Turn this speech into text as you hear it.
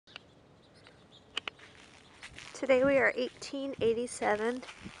Today we are 1887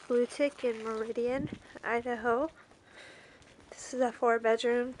 Bluetick in Meridian, Idaho. This is a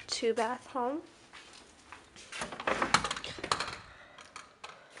 4-bedroom, 2-bath home.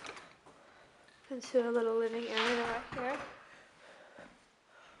 Into a little living area right here.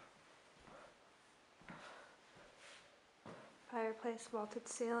 Fireplace, vaulted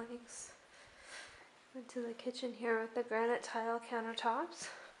ceilings. Into the kitchen here with the granite tile countertops.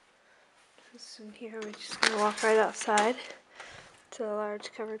 From here we're just going to walk right outside to a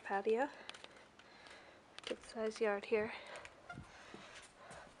large covered patio. Good sized yard here.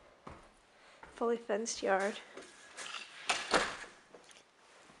 Fully fenced yard.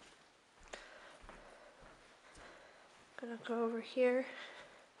 Gonna go over here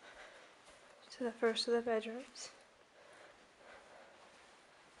to the first of the bedrooms.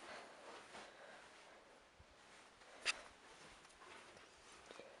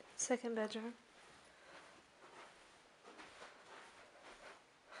 Second bedroom.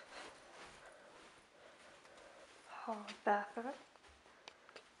 Hall, bathroom.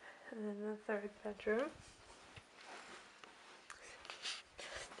 And then the third bedroom.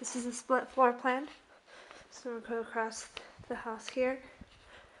 This is a split floor plan. So we'll go across the house here.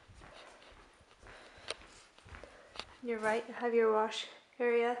 On your right, you have your wash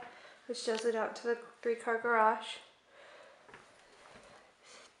area, which does it out to the 3-car garage.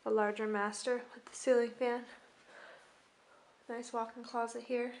 A larger master with the ceiling fan. Nice walk-in closet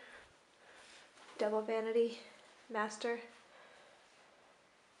here. Double vanity master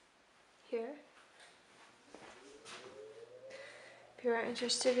here. If you are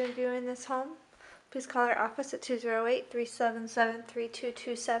interested in viewing this home, please call our office at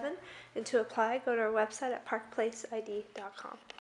 208-377-3227, and to apply, go to our website at parkplaceid.com.